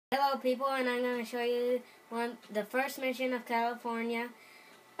Hello people, and I'm going to show you the first mission of California.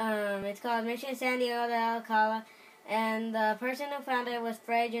 It's called Mission San Diego de Alcala, and the person who founded it was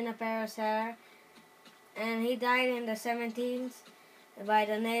Fray Junipero Serra, and he died in the 17th by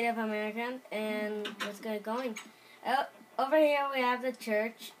the Native American, and let's get going. Over here we have the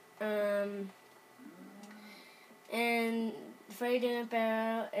church, and Fray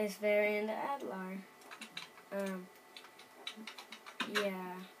Junipero is burying the Adlar.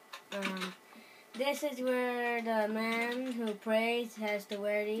 This is where the man who prays has to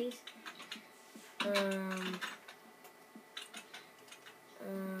wear these.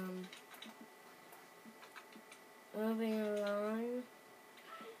 Moving along.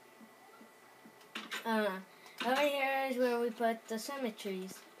 Over here is where we put the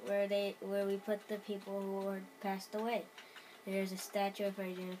cemeteries, where we put the people who were passed away. There's a statue of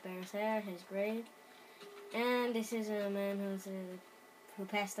Fray Junipero Serra, his grave, and this is a man who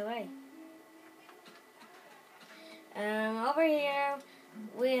passed away. Over here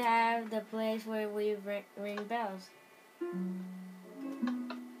we have the place where we ring bells.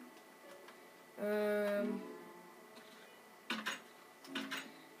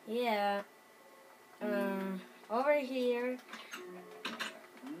 Over here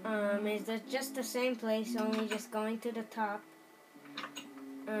is just the same place, only just going to the top.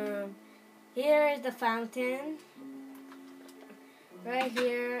 Here is the fountain. Right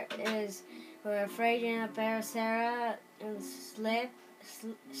here is where Fray Junipero Serra slept,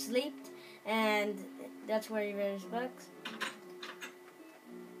 and that's where he read his books.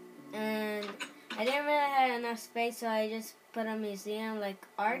 And I didn't really have enough space, so I just put a museum like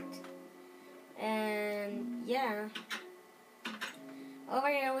art. And yeah. Over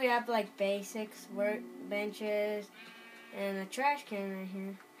here we have like basics, work benches, and a trash can right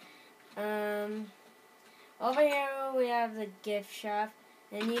here. Over here we have the gift shop,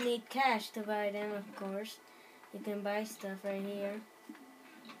 and you need cash to buy them, of course. You can buy stuff right here.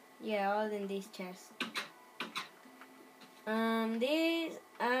 Yeah, all in these chests. I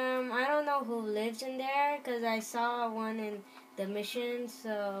don't know who lives in there, because I saw one in the mission,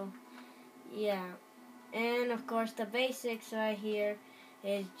 so yeah. And of course the basics right here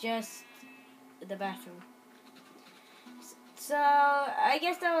is just the bathroom. So I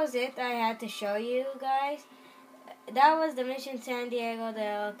guess that was it I had to show you guys. That was the Mission San Diego de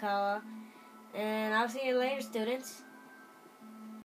Alcala, and I'll see you later, students.